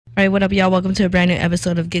All right, what up, y'all? Welcome to a brand new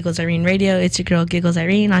episode of Giggles Irene Radio. It's your girl, Giggles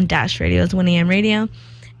Irene, on Dash Radio's 1 a.m. radio.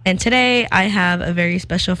 And today, I have a very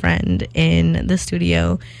special friend in the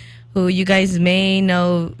studio who you guys may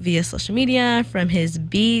know via social media, from his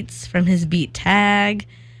beats, from his beat tag.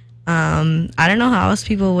 I don't know how else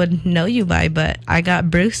people would know you by, but I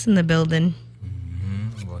got Bruce in the building.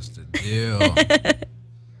 What's the deal?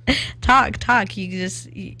 Talk.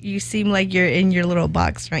 You seem like you're in your little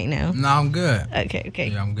box right now. No, I'm good. Okay.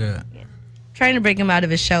 Yeah, I'm good. Yeah. Trying to break him out of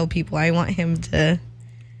his shell, people. I want him to,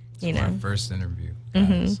 It's my first interview.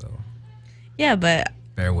 So yeah, but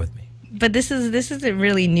bear with me. But this isn't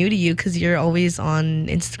really new to you because you're always on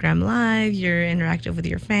Instagram Live. You're interactive with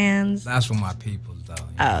your fans. That's for my people, though.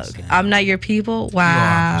 Okay. I'm not your people.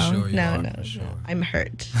 Wow. You are, for sure. No. I'm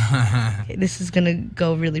hurt. Okay, this is gonna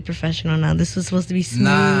go really professional now. This was supposed to be smooth.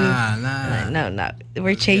 Nah. No.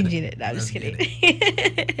 We're changing it. No, I'm just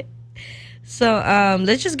kidding. So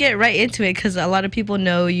let's just get right into it because a lot of people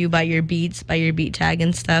know you by your beats, by your beat tag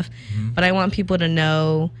and stuff. Mm-hmm. But I want people to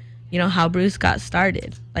know, how Bruce got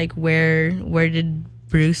started. Like where did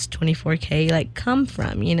Bruce 24K come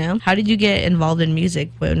from? How did you get involved in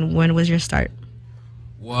music? When was your start?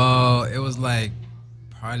 Well, it was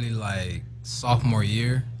probably sophomore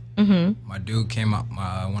year. Mm-hmm. My dude came up.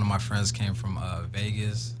 One of my friends came from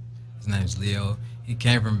Vegas. His name's Leo. He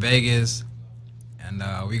came from Vegas, and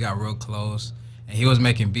we got real close. And he was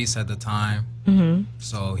making beats at the time. Mm-hmm.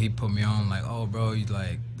 So he put me on oh, bro, you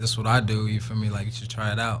this is what I do. You feel me? You should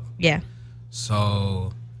try it out. Yeah.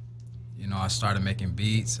 So, I started making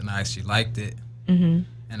beats, and I actually liked it. Mm-hmm.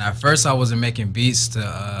 And at first, I wasn't making beats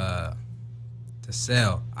to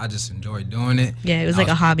sell. I just enjoyed doing it. Yeah, it was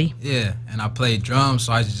a hobby. Yeah, and I played drums,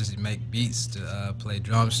 so I just make beats to play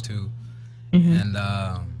drums to. Mm-hmm. And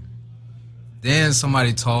then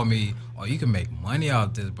somebody told me, "Oh, you can make money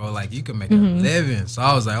out this, bro. You can make a living." So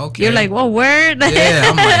I was like, "Okay." You're like, "Well, word." Yeah,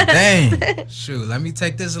 I'm like, "Dang, shoot, let me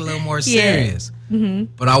take this a little more serious." Yeah.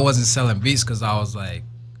 Mm-hmm. But I wasn't selling beats because I was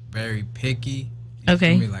very picky. You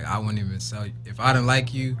feel me? I wouldn't even sell if I didn't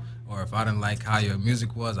like you. Or if I didn't like how your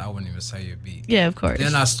music was, I wouldn't even sell you a beat. Yeah, of course.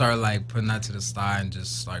 Then I started putting that to the side and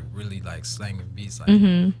just really slanging beats.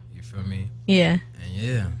 You feel me? Yeah. And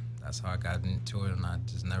yeah, that's how I got into it, and I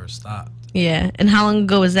just never stopped. Yeah. And how long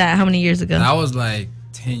ago was that? How many years ago? That was 10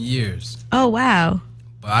 years. Oh, wow.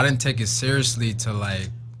 But I didn't take it seriously till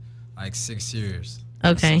 6 years.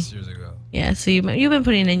 Okay. 6 years ago. Yeah. So you've been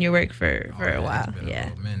putting in your work for a while. It's been a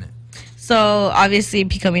little minute. So obviously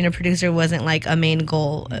becoming a producer wasn't a main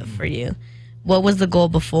goal for you. What was the goal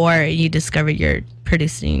before you discovered your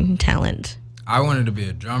producing talent? I wanted to be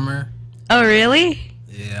a drummer. Oh, really?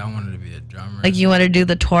 Yeah, I wanted to be a drummer. You wanted to do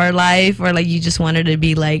the tour life, or you just wanted to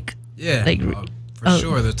be Yeah, for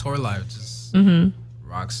sure, the tour life, just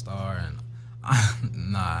rock star and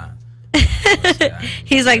nah.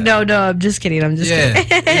 He's like, no, I'm just kidding. I'm just kidding.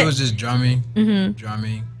 Yeah, it was just drumming.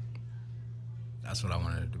 Drumming. That's what I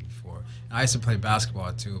wanted to do before. And I used to play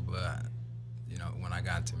basketball too, but when I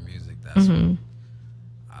got into music, that's when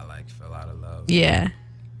I fell out of love. Yeah.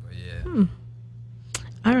 But yeah.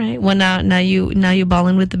 All right. Well, now you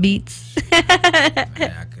balling with the beats. Man,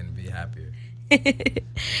 I couldn't be happier.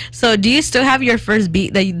 So, do you still have your first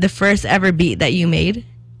beat, the first ever beat that you made?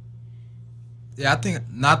 Yeah, I think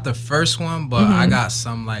not the first one, but I got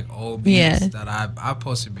some old beats that I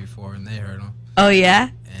posted before, and they heard them. Oh yeah.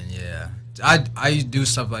 And yeah, I do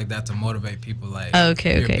stuff like that to motivate people.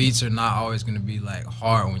 Okay. Your beats are not always gonna be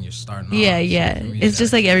hard when you're starting off. Yeah. It's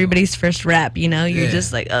just everybody's first rap. You're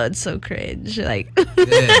just oh, it's so cringe.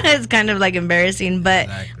 It's kind of embarrassing, but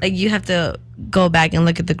exactly. You have to go back and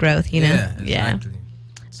look at the growth. Yeah, exactly.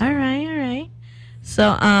 So. All right.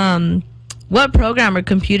 So what program or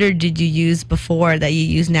computer did you use before that you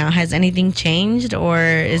use now? Has anything changed, or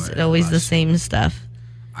is it always the same stuff?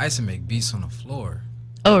 I used to make beats on the floor.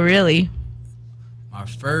 Oh, really? My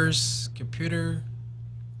first computer,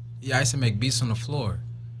 I used to make beats on the floor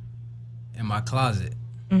in my closet.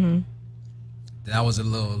 Mm-hmm. That was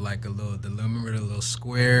remember the little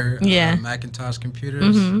square Macintosh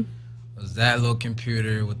computers? Mm-hmm. It was that little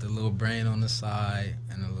computer with the little brain on the side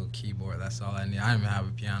and a little keyboard. That's all I need. I didn't even have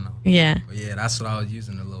a piano. Yeah. But yeah, that's what I was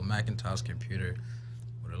using, the little Macintosh computer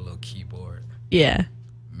with a little keyboard. Yeah.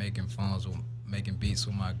 Making beats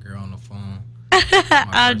with my girl on the phone.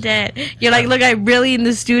 I'm dead. You're look, I'm really in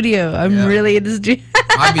the studio. I'm really in the studio.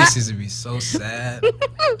 My beats used to be so sad.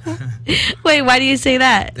 Wait, why do you say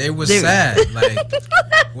that? They were sad.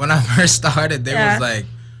 When I first started, they was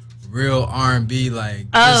real R&B, okay.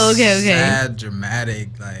 sad, dramatic,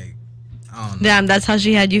 I don't know. Damn, that's how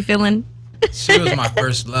she had you feeling? She was my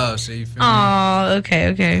first love, so you feel me? Oh,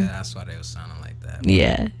 okay. Yeah, that's why they was sounding like that.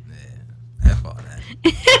 Yeah.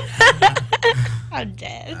 I'm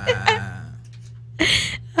dead. Uh,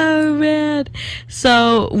 Oh man.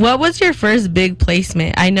 So, what was your first big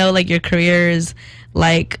placement? I know like your career is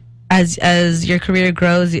like as your career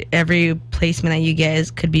grows, every placement that you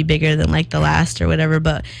get could be bigger than like the last or whatever,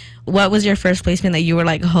 but what was your first placement that you were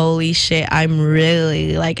like, "Holy shit, I'm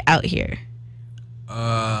really like out here."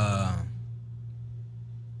 uh,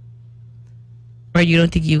 Or you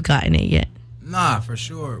don't think you've gotten it yet? nah, for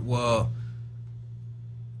sure. Well,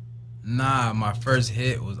 nah, my first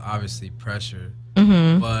hit was obviously Pressure.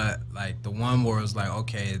 Mhm. But like the one where it was like,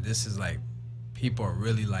 okay, this is like people are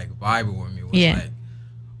really like vibing with me was Yeah. like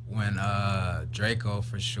when Draco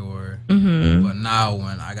for sure. Mhm. But now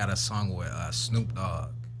when I got a song with Snoop Dogg.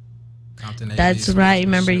 Compton AG, That's Snoop- right.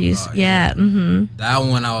 Remember Snoop you Dogg, yeah. Mhm. That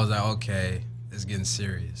one I was like, okay, it's getting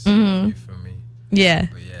serious. Mhm. You feel me? Yeah.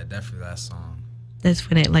 But yeah, definitely that song. That's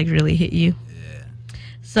when it like really hit you. Yeah.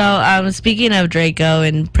 So, speaking of Draco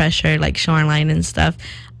and Pressure, like Shoreline and stuff,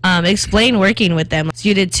 explain working with them. So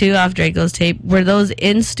you did 2 off Draco's tape. Were those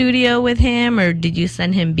in studio with him, or did you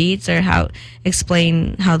send him beats, or how?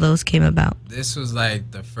 Explain how those came about. This was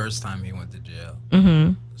like the first time he went to jail.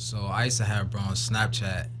 Mhm. So I used to have bro on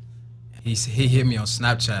Snapchat. He hit me on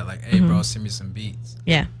Snapchat like, "Hey, bro, send me some beats."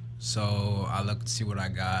 Yeah. So I looked to see what I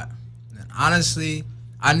got. And honestly,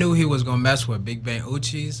 I knew he was gonna mess with Big Bang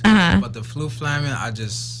Uchis, Uh-huh. but the Flu Flamin', I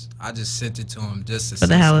just sent it to him just to For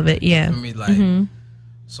the hell of it, yeah. You feel me? Like, Mhm.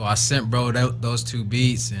 so I sent bro those 2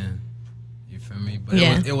 beats, and you feel me? But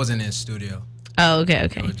Yeah. it wasn't in studio. Oh, okay,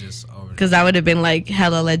 It okay. was just over. Because that would have been like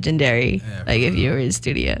hella legendary, Yeah, like for if you real. were in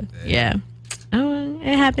studio. Yeah. Yeah. Oh,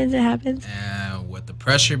 it happens. It happens. And with the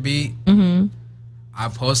Pressure beat, Mhm. I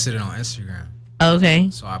posted it on Instagram. Okay.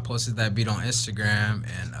 So I posted that beat on Instagram,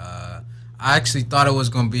 and I actually thought it was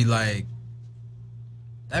gonna be like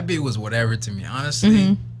that beat was whatever to me.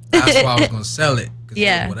 Honestly, that's why I was gonna sell it. 'Cause it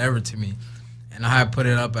Yeah. was whatever to me, and I had put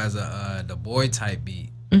it up as a the boy type beat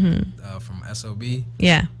from SOB,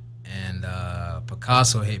 Yeah. and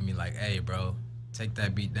Picasso hit me like, "Hey, bro, take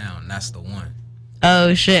that beat down. That's the one."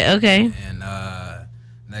 Oh shit. Okay. And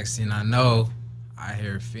next thing I know, I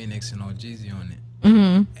hear Phoenix and OGZ on it,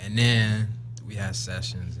 Mhm. and then we had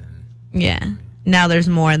sessions and. Yeah. Now there's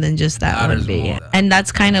more than just that Now one there's beat. more. And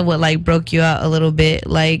that's kind of what like broke you out a little bit,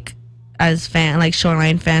 like as like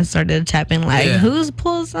Shoreline fans started tapping like, Yeah. who's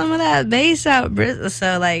pulled some of that bass out,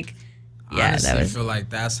 So like, yeah, Honestly, that was. feel like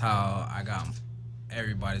that's how I got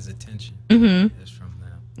everybody's attention. Mhm. Is from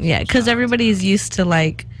them. Yeah, because everybody's used to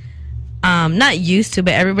like, not used to,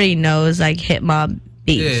 but everybody knows like hip hop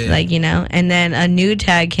beats, Yeah. like, you know. And then a new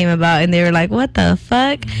tag came about, and they were like, "What the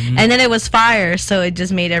fuck?" And then it was fire, so it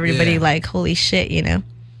just made everybody Yeah. like, "Holy shit," you know.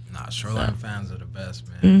 Nah, Shoreline fans are the best,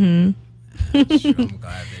 man. Mhm. Sure, I'm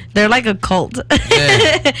glad They're like a cult.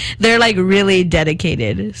 Yeah. They're like really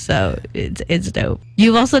dedicated, so it's dope.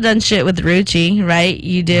 You've also done shit with Rucci, right?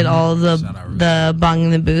 You did all Shout out the Bong in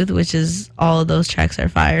the Booth, which is all of those tracks are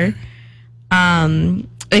fire.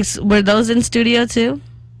 Were those in studio too?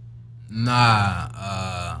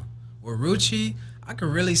 Nah, with Rucci, I could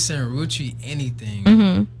really send Rucci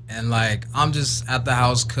anything, and like I'm just at the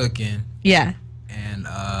house cooking, Yeah. and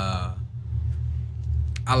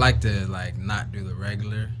I like to like not do the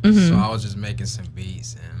regular, so I was just making some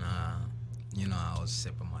beats, and I was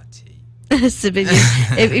sipping my tea. Sipping.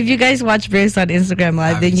 if you guys watch Bruce on Instagram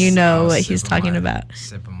Live, then you know what he's talking about.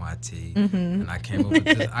 Sipping my tea, and I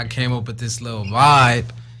came up with this little vibe,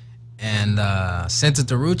 and sent it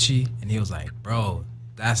to Rucci, and he was like, "Bro,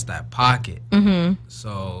 that's that pocket."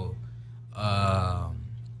 So,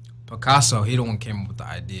 Picasso, he the one came up with the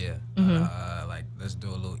idea, like let's do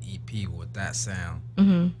a little EP with that sound.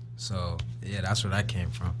 So yeah, that's where that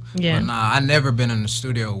came from. Yeah. But nah, I never been in the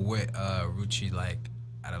studio with Rucci like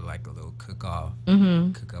at a like a little cook up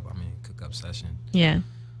session. Yeah.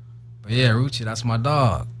 But yeah, Rucci, that's my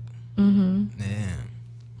dog. Yeah.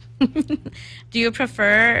 Do you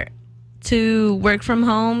prefer to work from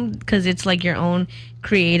home because it's like your own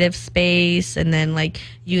creative space, and then like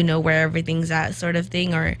you know where everything's at, sort of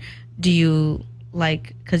thing, or do you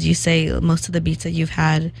like, because you say most of the beats that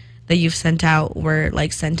you've sent out were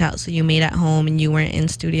like sent out so you made at home and you weren't in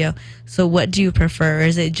studio, so what do you prefer?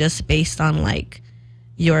 Is it just based on like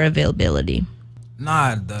your availability?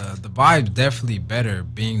 Nah, the vibe's definitely better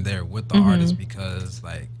being there with the artist, because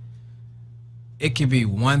like it could be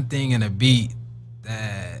one thing in a beat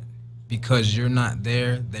that because you're not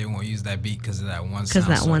there, they won't use that beat because of that one sound. Because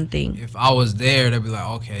that So one thing. if I was there, they'd be like,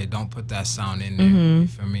 okay, don't put that sound in there. You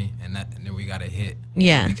feel me? And then we got a hit.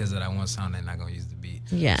 Yeah. Because of that one sound, they're not gonna use the beat.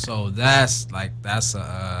 Yeah. So that's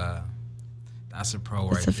a pro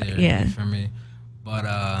right there. Yeah. You feel me? But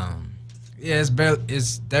yeah,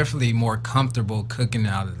 it's definitely more comfortable cooking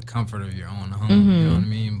out of the comfort of your own home. Mm-hmm. You know what I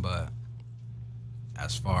mean? But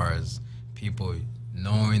as far as people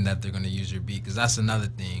knowing that they're gonna use your beat, because that's another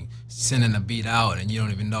thing, sending a beat out and you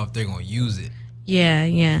don't even know if they're gonna use it. Yeah,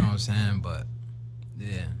 yeah. You know what I'm saying? But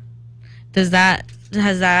yeah. Has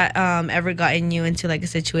that ever gotten you into like a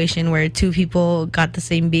situation where two people got the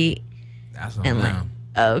same beat? That's on and them. Like,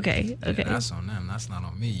 oh, okay, okay. Yeah, that's on them. That's not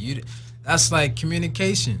on me. That's like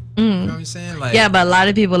communication. You know what I'm saying? Like, yeah, but a lot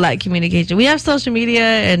of people like communication. We have social media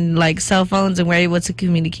and like cell phones, and we're able to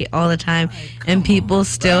communicate all the time. Like, and people on,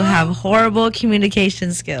 still bro. have horrible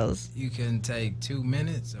communication skills. You can take 2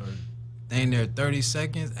 minutes or dang near 30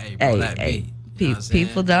 seconds. Hey, bro, that beat. You know what I'm saying?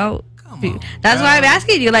 People don't. Come on, That's bro. why I'm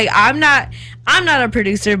asking you. Like, I'm not a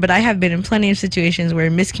producer, but I have been in plenty of situations where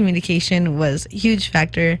miscommunication was a huge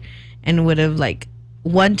factor, and would have like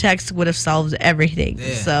one text would have solved everything.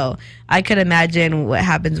 Yeah. So I could imagine what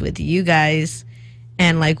happens with you guys,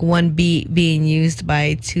 and like one beat being used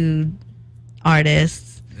by two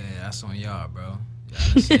artists. Yeah, that's on y'all, bro.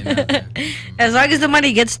 Y'all say nothing. As long as the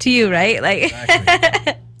money gets to you, right? Like,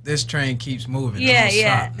 Exactly. This train keeps moving. Yeah, It don't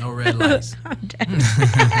yeah. Stop. No red lights. I'm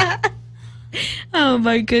dead. Oh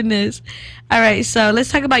my goodness. All right, so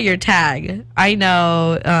let's talk about your tag. I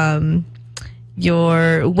know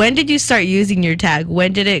when did you start using your tag?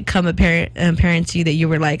 When did it come apparent to you that you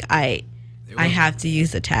were like, I have to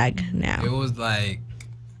use the tag now? It was like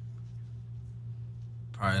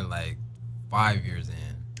probably like 5 years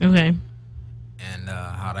in. Okay. And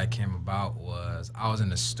how that came about was I was in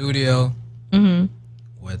the studio Mm-hmm.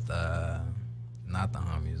 with not the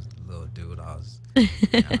homies, the little dude. I was, you know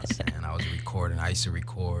what I'm saying? I was recording. I used to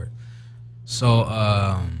record.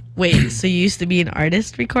 So Wait, so you used to be an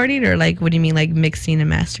artist recording, or like, what do you mean, like mixing and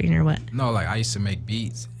mastering, or what? no, like I used to make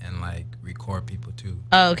beats and like record people too.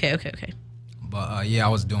 Oh, okay. But yeah, I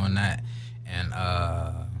was doing that, and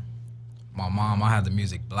my mom, I had the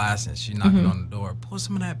music blasting. She knocking on the door, pull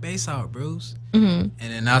some of that bass out, Bruce. Mm-hmm.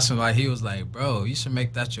 And then that's when like he was like, bro, you should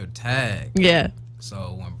make that your tag. Yeah.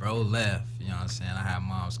 So when bro left, you know what I'm saying, I had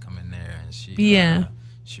moms come in there and she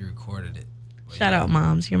she recorded it. But Shout out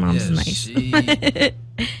moms. Your mom's nice.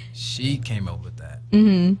 She came up with that.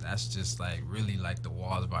 Mm-hmm. That's just like really like the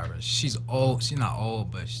walls vibrant. She's old. She's not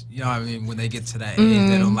old, but you know what I mean. When they get to that age,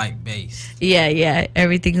 they don't like bass. Yeah.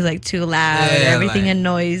 Everything's like too loud. Yeah, Everything like-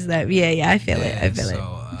 annoys them. Yeah. I feel it. I feel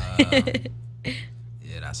it.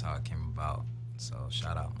 Yeah, that's how it came about. So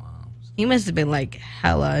shout out moms. You must have been like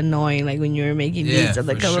hella annoying, like when you were making Yeah, beats on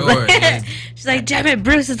the for cover. sure. Yeah. She's like, "Damn it,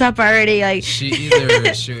 Bruce is up already!" Like, She'll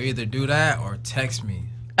either do that or text me.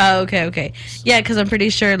 oh, okay. Yeah, because I'm pretty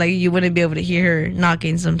sure like you wouldn't be able to hear her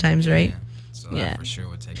knocking sometimes, right? Yeah. So Yeah. that for sure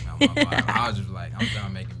would take me out my vibe. I was just like, I'm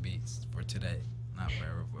done making beats for today, not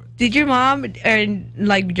forever. But Did your mom or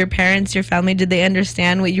like your parents, your family, did they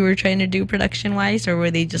understand what you were trying to do production wise, or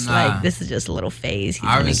were they just Nah. like, "This is just a little phase"? He's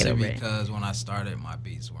gonna get obviously over it. because when I started, my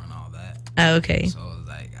beats weren't all that. Oh, okay. So it was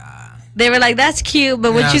like, They were like, "That's cute,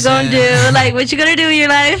 but what Yeah, you gonna I'm do? saying. Like, what you gonna do in your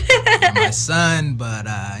life?" you're my son, but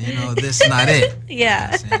you know, this not it.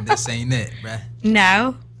 Yeah. You know what I'm saying? This ain't it, bruh.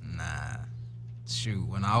 Now. Nah. Shoot,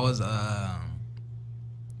 when I was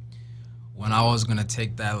gonna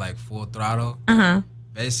take that like full throttle,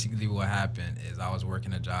 basically what happened is I was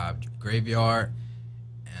working a job graveyard,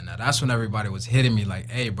 and that's when everybody was hitting me like,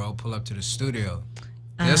 "Hey, bro, pull up to the studio."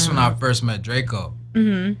 This when I first met Draco.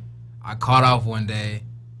 I caught off one day,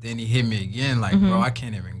 then he hit me again like, "Bro, I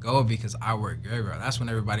can't even go because I work graveyard." That's when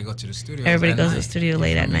everybody go to the studio. Everybody at goes to the night. studio You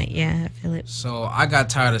late feel at me? night. Yeah, I feel it. So I got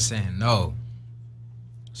tired of saying no.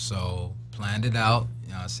 So planned it out. You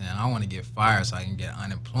know what I'm saying? I want to get fired so I can get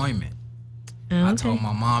unemployment. Oh, I okay. told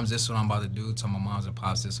my moms this is what I'm about to do. Told my moms and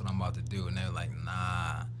pops this is what I'm about to do. And they were like,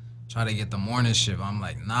 nah. Try to get the morning shift. I'm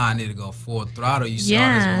like, nah, I need to go full throttle. You see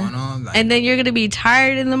all this going on? Like, And then you're gonna be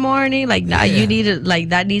tired in the morning. Like, nah, Yeah. you need to like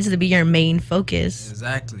that needs to be your main focus.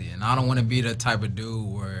 exactly. And I don't want to be the type of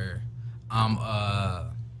dude where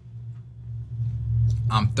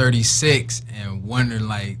I'm 36 and wondering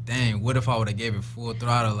like, dang, what if I would have gave it full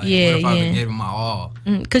throttle? Like, Yeah, what if I would yeah. have gave it my all?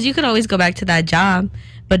 Because you could always go back to that job,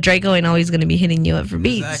 but Draco ain't always gonna be hitting you up for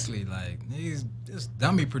beats. Exactly. Like, these just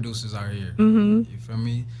dummy producers out here. Mm-hmm. You feel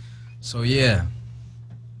me? So yeah.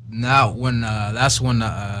 Now when that's when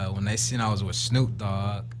they seen I was with Snoop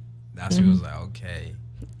Dogg, that's when it was like, okay,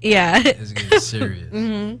 Yeah. it's getting serious.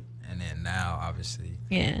 Mm-hmm. And then now obviously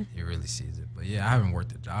Yeah. he really sees it. But yeah, I haven't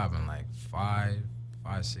worked a job in like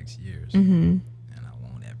 6 years. Mm-hmm. And I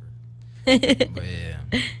won't ever. But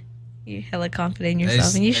yeah. You're hella confident in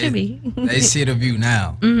yourself, and you should be. They see the view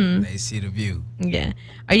now. Mhm. They see the view. Yeah.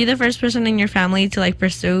 Are you the first person in your family to like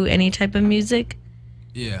pursue any type of music?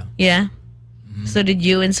 Yeah. Yeah. So did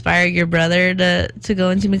you inspire your brother to go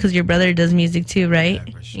into, because your brother does music too, right?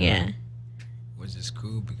 Yeah, for sure. Yeah. Which is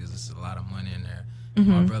cool because it's a lot of money in there.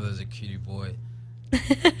 Mm-hmm. My brother's a cutie boy.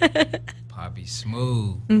 Poppy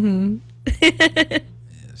smooth. Mm-hmm. Yes,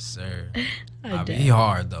 sir. He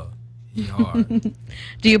hard though. He hard.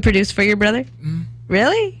 Do you produce for your brother? Mm-hmm.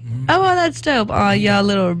 Really? Mm-hmm. Oh, well, that's dope. Oh, y'all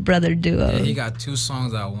little brother duo. Yeah, he got 2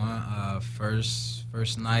 songs I want.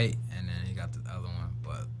 First night, and then he got the other one.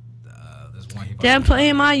 But this one he. Damn, put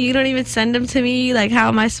him on. You don't even send him to me. Like, how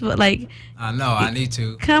am I supposed? Like. I know. I need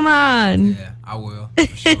to. Come on. Yeah, I will. For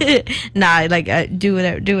sure. Nah, like do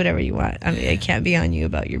whatever you want. I mean, I can't be on you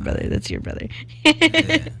about your brother. That's your brother.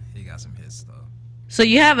 Yeah, he got some hits though. So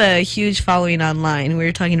you have a huge following online. We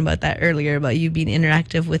were talking about that earlier, about you being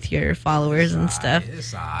interactive with your followers and stuff.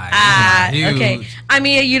 It's alright. Okay. I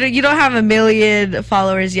mean, you don't have 1 million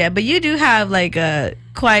followers yet, but you do have like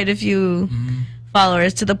quite a few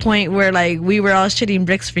followers, to the point where like we were all shitting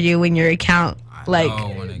bricks for you when your account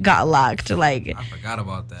got locked. Like, I forgot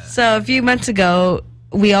about that. So a few months ago,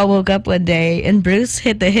 we all woke up one day and Bruce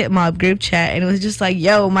hit the Hit Mob group chat and it was just like,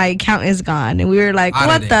 "Yo, my account is gone," and we were like,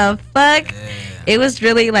 "What the fuck?" Yeah. It was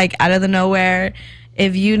really like out of the nowhere.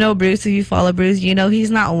 If you know Bruce, if you follow Bruce, you know he's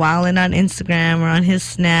not wilding on Instagram or on his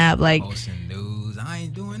Snap. Like, posting news, I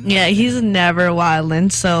ain't doing nothing. Yeah, he's never wilding.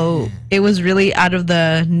 So it was really out of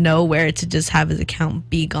the nowhere to just have his account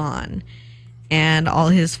be gone and all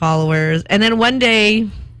his followers. And then one day,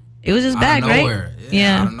 it was just back, right?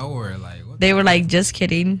 Yeah, out of nowhere. Like, what they were like, "Just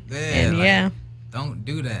kidding." Yeah, and like, don't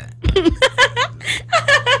do that.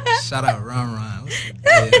 Shout out Ron. What's the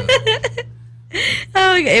deal?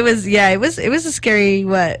 Oh, it was a scary,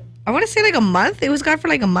 what, I want to say like a month. It was gone for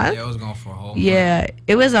like a month. Yeah, it was gone for a whole month. Yeah,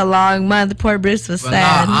 it was a long month. Poor Bruce was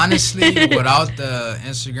sad. Nah, honestly, without the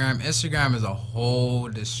Instagram is a whole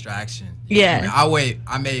distraction. Yeah.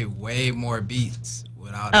 I made way more beats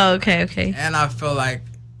without it. Oh, okay. And I feel like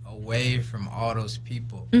away from all those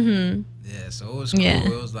people. Mm-hmm. Yeah, so it was cool. Yeah.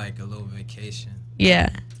 It was like a little vacation. Yeah.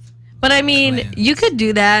 But I mean, you could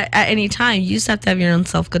do that at any time. You just have to have your own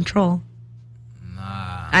self-control.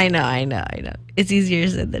 Nah. I know. It's easier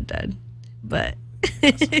said than done. But.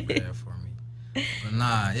 That's rare for me. But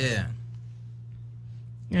nah, yeah.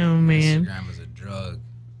 Oh, man. Instagram is a drug.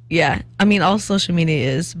 Yeah. I mean, all social media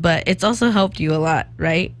is, but it's also helped you a lot,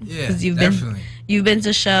 right? Yeah, definitely. You've been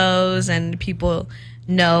to shows and people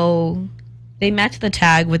know, they match the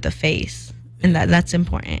tag with the face. And that's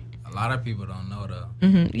important. A lot of people don't know, though.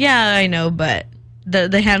 Mm-hmm. Yeah, I know, but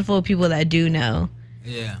the handful of people that do know.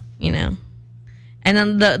 Yeah. You know. And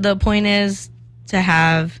then the point is to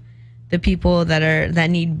have the people that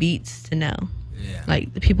need beats to know. Yeah.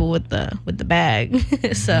 Like the people with the bag.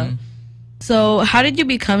 So how did you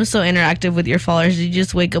become so interactive with your followers? Did you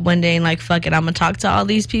just wake up one day and like, fuck it, I'm gonna talk to all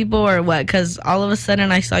these people, or what? Because all of a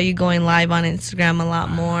sudden I saw you going live on Instagram a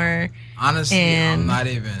lot more. Honestly, I'm not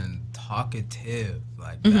even talkative.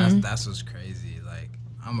 Like that's what's crazy. Like,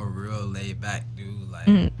 I'm a real laid back dude.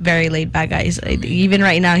 Like very laid back, guys. Even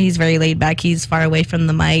right now, he's very laid back. He's far away from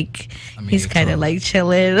the mic. He's kind of like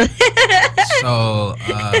chilling. So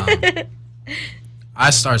I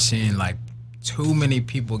start seeing like too many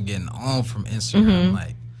people getting on from Instagram.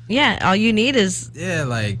 Like, yeah, all you need is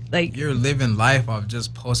like you're living life off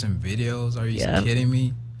just posting videos. Are you kidding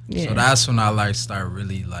me? Yeah. So that's when I like start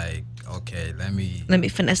really like, okay, let me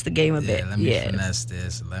finesse the game a bit. Let me finesse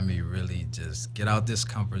this. Let me really just get out this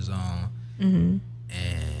comfort zone.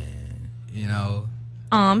 And you know.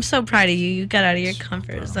 Oh, I'm so proud of you. You got out of your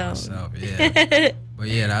comfort zone. Myself, yeah. But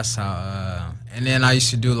yeah, that's how. And then I used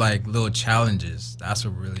to do like little challenges. That's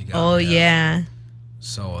what really got me. Oh yeah.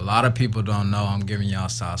 So a lot of people don't know I'm giving y'all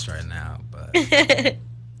sauce right now, but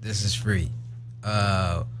this is free.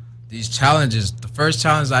 These challenges. The first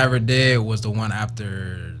challenge I ever did was the one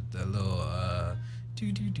after the little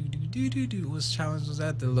what challenge was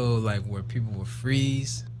that? The little like where people would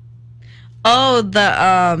freeze. Oh,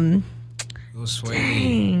 the It was Sway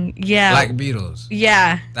Lee. Yeah. Black Beatles.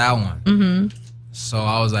 Yeah. That one. So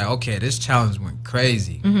I was like, okay, this challenge went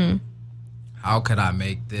crazy. How could I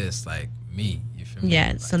make this like me? You feel me? Yeah,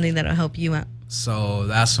 like, something that'll help you out. So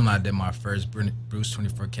that's when I did my first Bruce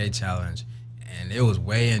 24K challenge, and it was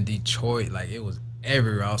way in Detroit. Like, it was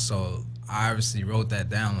everywhere. So I obviously wrote that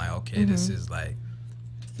down. Like, okay, this is like,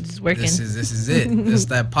 this is working. This is it. This is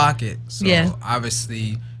that pocket. So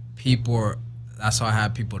obviously, that's how I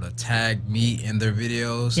had people to tag me in their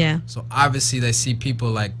videos. Yeah. So obviously they see people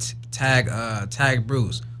like tag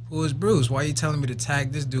Bruce. Who is Bruce? Why are you telling me to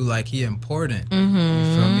tag this dude like he important? You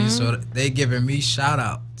feel me? So they giving me shout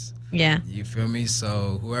outs. Yeah. You feel me?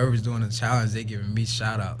 So whoever's doing the challenge, they giving me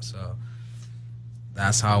shout outs. So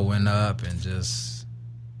that's how I went up, and just,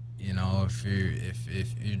 if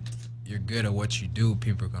you're good at what you do,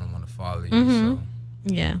 people are gonna want to follow you. So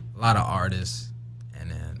Yeah. a lot of artists, and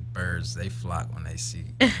then birds, they flock when they see.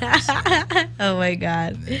 Oh my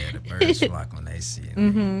God. Yeah, the birds flock when they see it.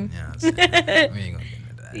 You know what I'm saying? We ain't gonna get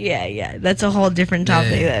into that. Yeah. That's a whole different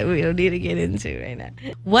topic that we don't need to get into right now.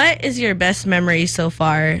 What is your best memory so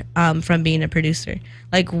far from being a producer?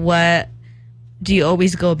 Like, what do you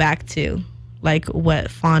always go back to? Like,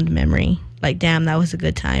 what fond memory? Like, damn, that was a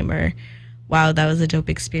good time, or wow, that was a dope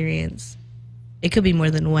experience. It could be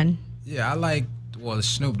more than one. Yeah, I like, the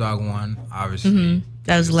Snoop Dogg one, obviously.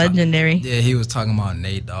 That was legendary. He was talking about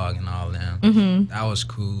Nate Dogg and all them. That was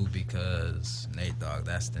cool because Nate Dogg,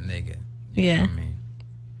 that's the nigga. You know what I mean?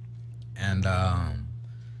 And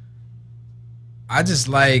I just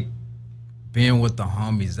like being with the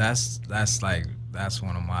homies. That's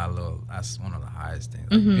one of the highest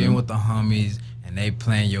things. Like being with the homies and they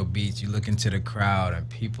playing your beats, you look into the crowd and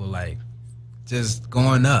people like just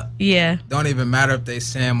going up. Yeah. Don't even matter if they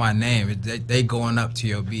saying my name. They going up to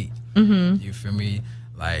your beat. You feel me?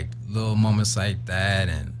 Like little moments like that.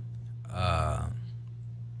 And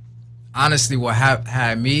honestly, what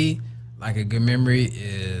had me like a good memory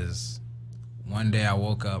is one day I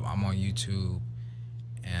woke up, I'm on YouTube,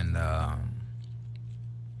 and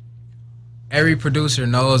every producer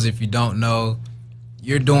knows, if you don't know,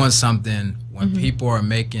 you're doing something when people are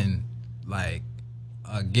making like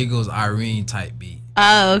a Giggles Irene type beat.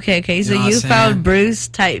 Oh, okay. So you found Bruce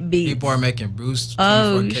type beats. People are making Bruce 24K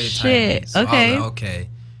Oh, type shit. beats. So Okay. I was like, okay,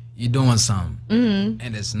 you're doing something.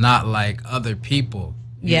 And it's not like other people.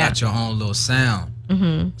 You got your own little sound.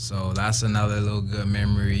 So that's another little good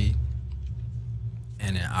memory.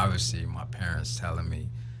 And then obviously my parents telling me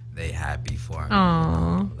they happy for me.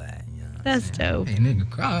 Aww. That's dope. Hey, nigga,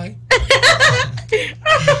 cry.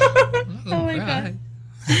 Oh my God.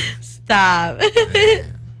 Stop.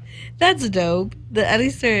 That's dope. At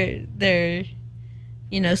least they're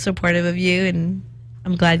supportive of you, and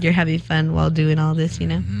I'm glad you're having fun while doing all this.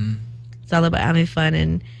 It's all about having fun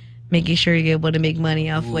and making sure you're able to make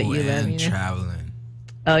money off what you love. And traveling.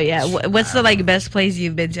 Oh yeah. What's the best place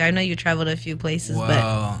you've been to? I know you traveled a few places,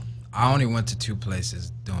 I only went to 2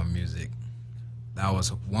 places doing music.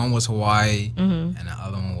 One was Hawaii, and the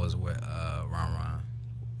other one was with Ron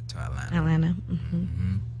to Atlanta. Atlanta.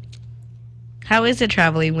 How is it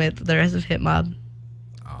traveling with the rest of Hip Mob?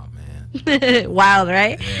 Oh man, wild,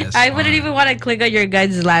 right? Yeah, I wouldn't even want to click on your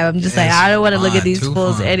guys' live. I'm just like, I don't want to look at these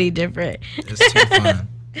fools any different. It's too fun.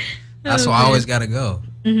 That's why I always gotta go.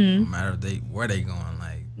 No matter where they going.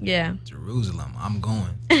 Yeah. Jerusalem, I'm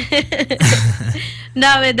going.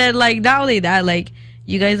 No, and then not only that,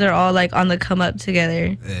 you guys are all on the come up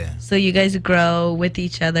together. Yeah. So you guys grow with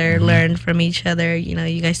each other, learn from each other.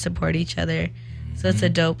 You guys support each other. So it's a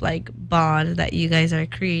dope bond that you guys are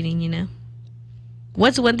creating.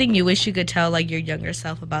 What's one thing you wish you could tell your younger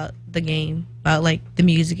self about the game, about the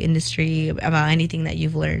music industry, about anything that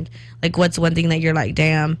you've learned? What's one thing that you're like,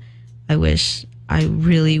 damn, I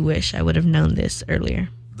really wish I would have known this earlier?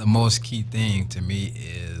 The most key thing to me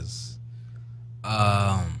is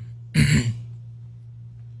I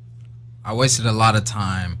wasted a lot of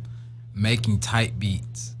time making tight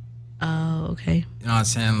beats. Oh, okay. You know what I'm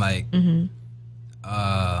saying?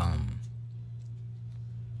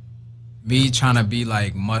 Me trying to be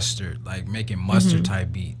like Mustard, making Mustard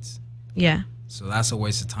type beats. Yeah. So that's a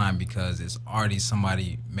waste of time because it's already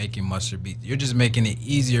somebody making Mustard beats. You're just making it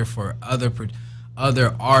easier for other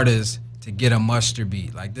artists to get a Mustard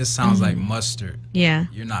beat. This sounds like Mustard. Yeah.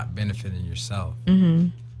 You're not benefiting yourself.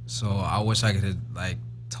 So I wish I could have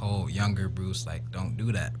told younger Bruce don't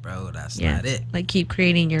do that, bro. That's not it. Keep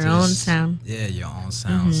creating your own sound. Yeah, your own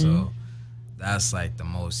sound. So that's the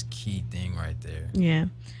most key thing right there. Yeah.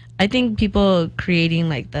 I think people creating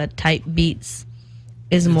the type beats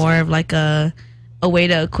is more of a way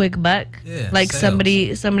to a quick buck. Yeah,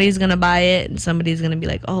 somebody's gonna buy it and somebody's gonna be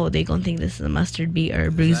like, oh, they gonna think this is a Mustard beat or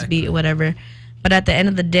a Bruce beat or whatever. But at the end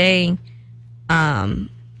of the day,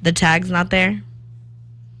 the tag's not there.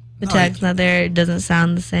 Tag's not there. It doesn't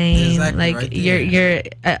sound the same. Exactly, right you're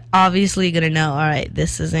obviously gonna know. All right,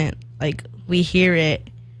 this isn't we hear it.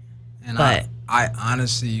 And I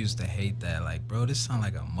honestly used to hate that. Bro, this sound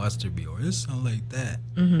like a Mustard beat, or this sound like that.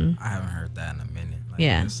 I haven't heard that in a minute.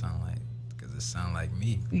 This sound because it sound like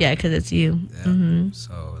me. Yeah, because it's you. Yeah.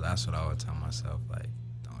 So that's what I would tell myself.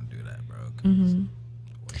 Don't do that, bro.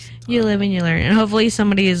 You live and you learn, and hopefully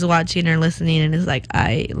somebody is watching or listening and is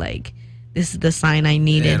this is the sign I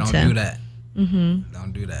needed. Don't do that.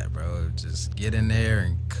 Don't do that, bro. Just get in there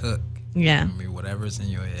and cook. Yeah. Whatever's in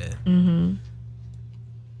your head.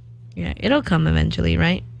 Yeah, it'll come eventually,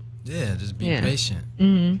 right? Yeah, just be patient.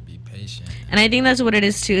 Be patient. And I think that's what it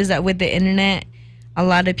is too, is that with the internet, a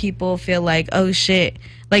lot of people feel like, oh shit,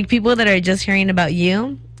 like people that are just hearing about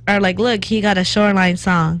you are like, look, he got a Shoreline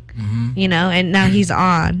song, you know, and now he's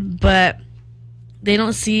on, but they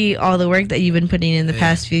don't see all the work that you've been putting in the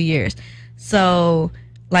past few years. So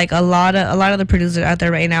like a lot of the producers out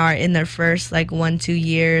there right now are in their first like 1-2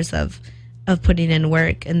 years of putting in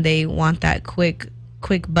work, and they want that quick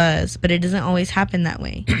buzz, but it doesn't always happen that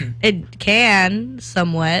way. It can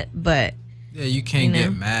somewhat, but yeah, you can't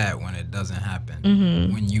get mad when it doesn't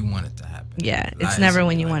happen when you want it to happen. Yeah, it's never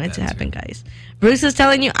when you want it to happen, guys. Bruce is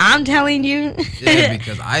telling you, I'm telling you. Yeah,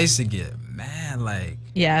 because I used to get mad, like,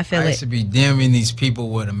 yeah, I feel I used to be DMing these people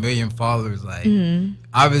with 1 million followers, like,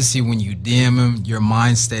 obviously when you DM them, your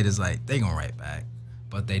mind state is like, they gonna write back,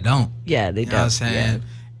 but they don't. Yeah, they you don't. know what I'm saying?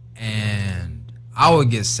 Yeah. And I would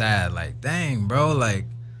get sad, like, dang, bro, like,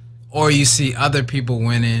 or you see other people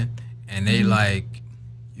winning, and they like,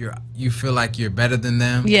 you feel like you're better than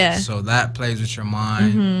them. Yeah. So that plays with your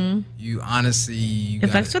mind. You honestly, it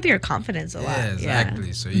affects with your confidence a lot. Yeah, exactly.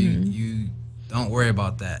 Yeah. So you don't worry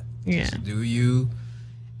about that. Yeah. Just do you,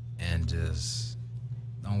 and just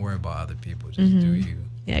don't worry about other people. Just do you.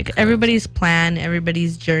 Yeah. Everybody's plan,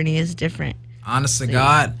 everybody's journey is different. Honest to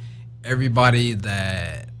God, everybody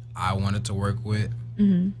that I wanted to work with,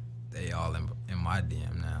 they all in my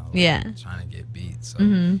DM now. Like, trying to get beat. So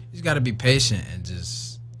you just got to be patient and just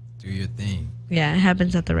do your thing. Yeah, it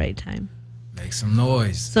happens at the right time. Make some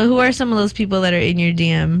noise. So who are some of those people that are in your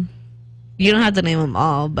DM? You don't have to name them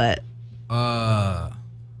all, but RJ.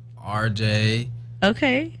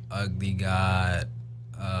 Okay. Ugly God.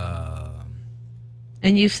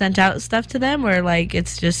 And you've sent out stuff to them, or like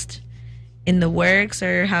it's just in the works,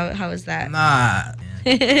 or how is that? Nah.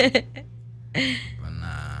 But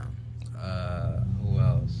nah. Who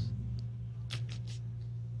else?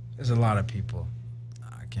 There's a lot of people.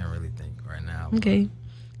 I can't really think right now. Okay.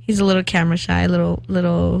 He's a little camera shy, little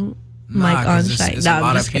mic on shy. It's a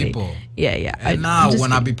lot of people. Kidding. Yeah. And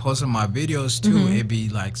when I be posting my videos too, it be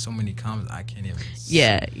like so many comments I can't even see.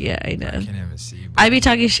 Yeah, I know. I can't even see. I be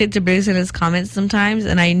talking shit to Bruce in his comments sometimes,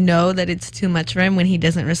 and I know that it's too much for him when he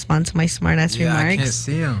doesn't respond to my smart ass remarks. I can't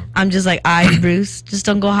see him. I'm just like, Bruce, just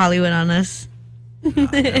don't go Hollywood on us.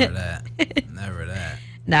 Nah, never that. Never that.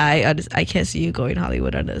 Nah, I can't see you going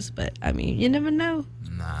Hollywood on us, but I mean, you never know.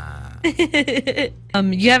 Nah.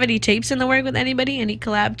 You have any tapes in the work with anybody? Any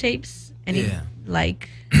collab tapes? Any like?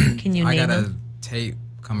 Can you name them? I got a tape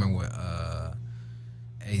coming with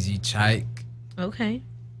AZ Chike. Okay.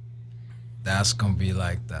 That's gonna be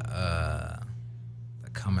like the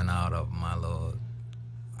coming out of my little.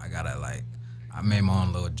 I made my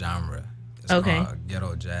own little genre. It's called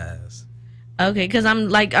ghetto jazz. Okay, because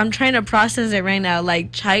I'm trying to process it right now.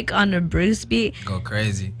 Like Chike on the Bruce beat. Go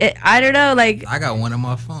crazy. I don't know. Like I got one on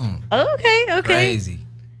my phone. Okay. Crazy.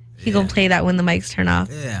 He gonna play that when the mics turn off.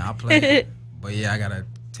 Yeah, I'll play it. But yeah, I got a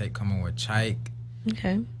tape coming with Chike.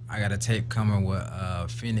 Okay. I got a tape coming with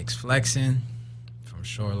Phoenix Flexing from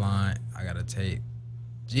Shoreline. I got a tape.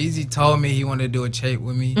 Jeezy told me he wanted to do a tape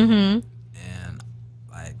with me. And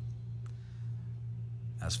like,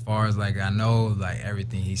 as far as like I know, like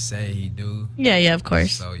everything he say he do. Yeah, of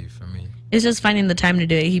course. So you for me. It's just finding the time to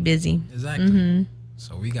do it. He busy. Exactly.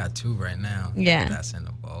 So we got 2 right now. Yeah. That's in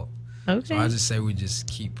the vault. Okay. So I just say we just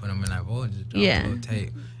keep putting them in that vault and just drop a little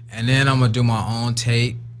tape. And then I'm gonna do my own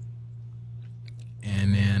tape.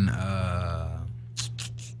 And then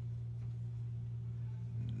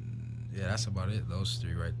yeah, that's about it. Those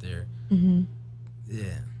 3 right there.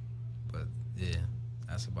 Yeah. But yeah,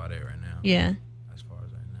 that's about it right now. Yeah. As far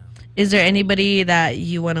as right now. Is there anybody that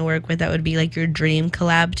you want to work with that would be like your dream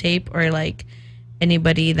collab tape, or like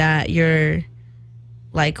anybody that you're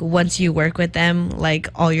like once you work with them, like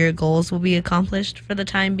all your goals will be accomplished for the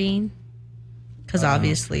time being? Because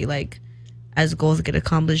obviously, like as goals get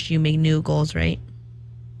accomplished, you make new goals, right?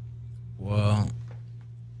 Well,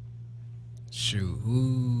 shoot,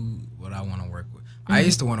 who would I want to work with? I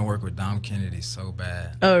used to want to work with Dom Kennedy so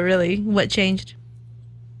bad. Oh, really? What changed?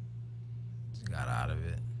 Just got out of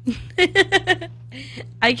it.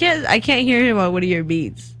 I can't hear him on one of your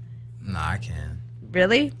beats. Nah, I can.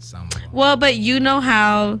 Really? Some of them. Well, but you know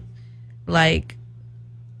how, like,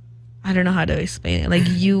 I don't know how to explain it. Like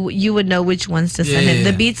you would know which ones to send him.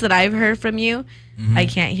 The beats that I've heard from you, I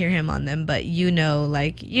can't hear him on them, but you know,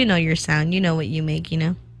 like, you know your sound, you know what you make, you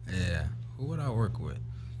know? Yeah. Who would I work with?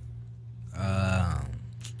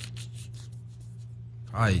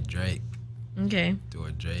 Probably Drake. Okay. Do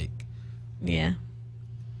a Drake. Yeah.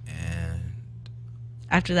 And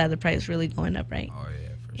after that, the price really going up, right? Oh yeah,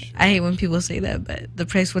 for sure. I hate when people say that, but the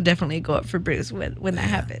price will definitely go up for Bruce when that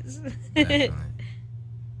happens. Definitely.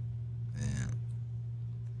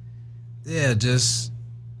 Yeah, just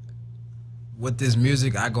with this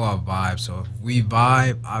music, I go off vibe. So if we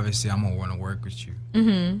vibe, obviously I'm gonna want to work with you.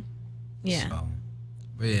 Yeah. So,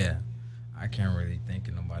 but yeah, I can't really think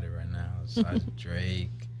of nobody right now besides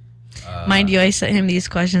Drake. Mind you, I sent him these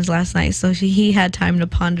questions last night, so he had time to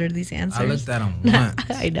ponder these answers. I looked at him once.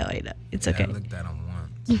 I know. It's Yeah, okay. I looked at him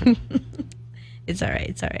once. It's all right.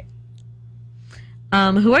 It's all right.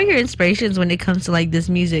 Who are your inspirations when it comes to like this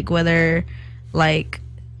music, whether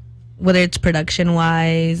it's production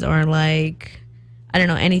wise or like, I don't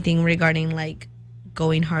know, anything regarding like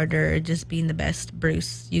going harder or just being the best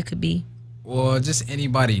Bruce you could be? Well, just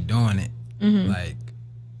anybody doing it.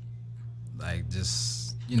 Like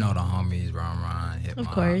just, the homies, Ron, Hip Mob.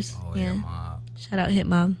 Of course, yeah. Hip Mob. Shout out Hip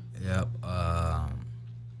Mob. Yep.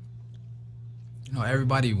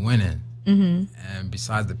 Everybody winning. And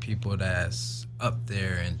besides the people that's up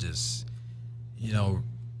there and just,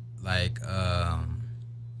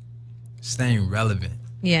 staying relevant.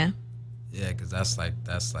 Yeah. Yeah, because that's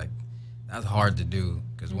hard to do.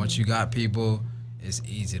 Because once you got people, it's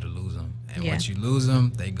easy to lose them. And once you lose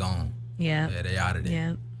them, they gone. Yeah. Yeah, they out of there.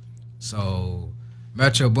 Yeah. So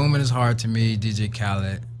Metro Boomin is hard to me. DJ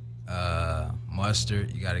Khaled,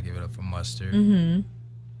 Mustard. You got to give it up for Mustard. Who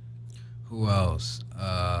else?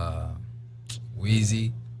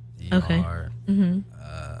 Wheezy. He Okay. hard. Who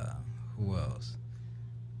else?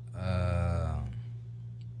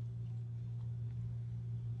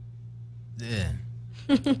 Yeah.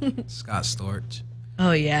 Scott Storch.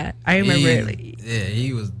 Oh yeah, I remember.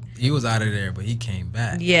 He was out of there, but he came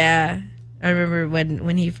back. Yeah, I remember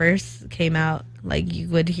when he first came out. Like you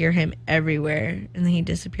would hear him everywhere, and then he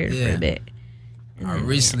disappeared for a bit. I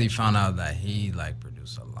recently found out that he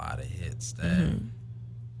produced a lot of hits that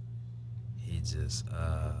he just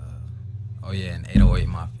and 808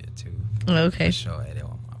 Mafia too. Okay. For sure,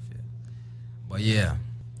 808 Mafia. But yeah.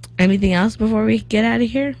 Anything else before we get out of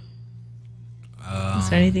here? Is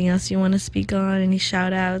there anything else you want to speak on? Any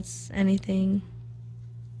shout outs? Anything?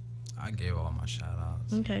 I gave all my shout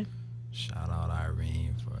outs. Okay. Shout out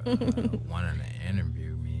Irene for wanting to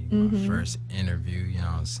interview me. My first interview, you know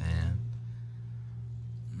what I'm saying?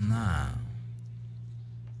 Nah.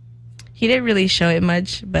 He didn't really show it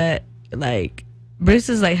much, but Bruce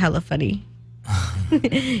is hella funny.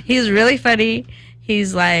 He's really funny.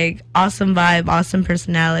 He's awesome vibe, awesome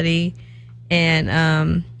personality.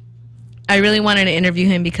 And I really wanted to interview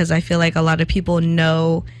him because I feel like a lot of people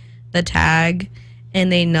know the tag and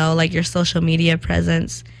they know your social media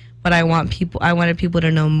presence, but I wanted people to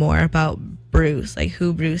know more about Bruce,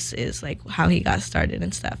 who Bruce is, how he got started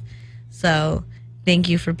and stuff. So thank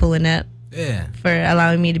you for pulling up. Yeah. For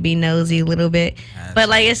allowing me to be nosy a little bit. But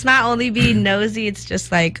it's not only being nosy, it's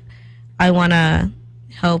just I want to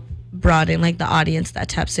help broaden the audience that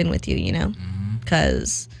taps in with you,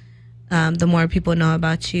 because the more people know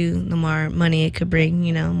about you, the more money it could bring,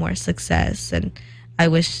 more success. And I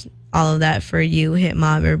wish all of that for you, Hip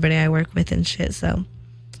Mob, everybody I work with and shit. So,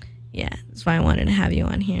 yeah, that's why I wanted to have you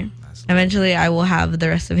on here. Eventually, I will have the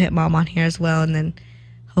rest of Hip Mob on here as well. And then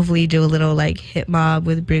hopefully do a little, Hip Mob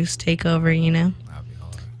with Bruce takeover, That'd be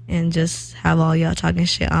hard. And just have all y'all talking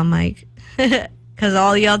shit on mic. Because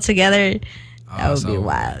all y'all together, that would be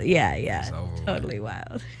wild. Yeah. Totally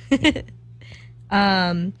wild. You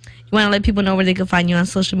want to let people know where they can find you on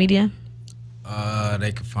social media?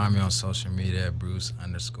 They can find me on social media at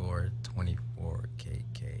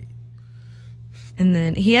Bruce_24KK. And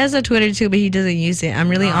then he has a Twitter too, but he doesn't use it. I'm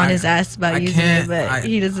really on his ass about using it, but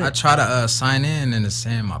he doesn't. I try to sign in and it's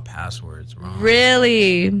saying my password's wrong.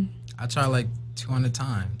 Really? I try 200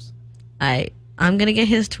 times. I'm gonna get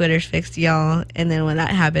his Twitter fixed, y'all, and then when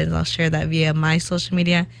that happens, I'll share that via my social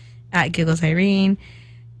media at Giggles Irene.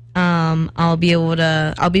 I'll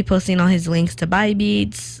be posting all his links to buy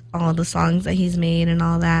beats, all the songs that he's made and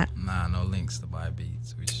all that. Nah, no links to buy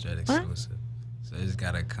beats. We straight exclusive. So they just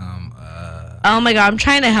gotta come. Oh my god, I'm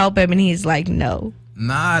trying to help him and he's like, no.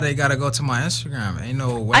 Nah, they gotta go to my Instagram. Ain't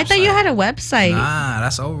no website. I thought you had a website. Nah,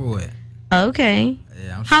 that's over with. Okay.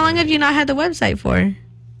 Yeah. How long have you not had the website for?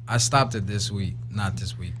 I stopped it this week. Not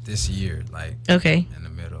this week. This year. Okay. In the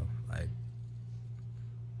middle.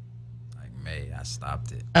 May. I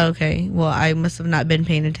stopped it. Okay. Well, I must have not been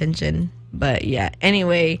paying attention. But yeah.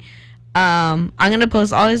 Anyway, I'm gonna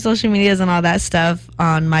post all his social medias and all that stuff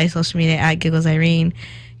on my social media at Giggles Irene.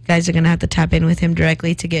 You guys are gonna have to tap in with him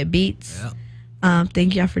directly to get beats. Yep.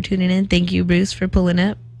 Thank y'all for tuning in. Thank you, Bruce, for pulling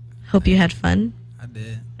up. Hope you had fun. I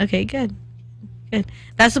did. Okay, good. Good.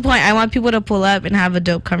 That's the point. I want people to pull up and have a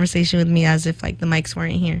dope conversation with me as if like the mics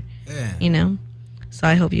weren't here. Yeah. You know? So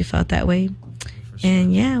I hope you felt that way. For sure.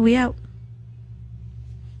 And yeah, we out.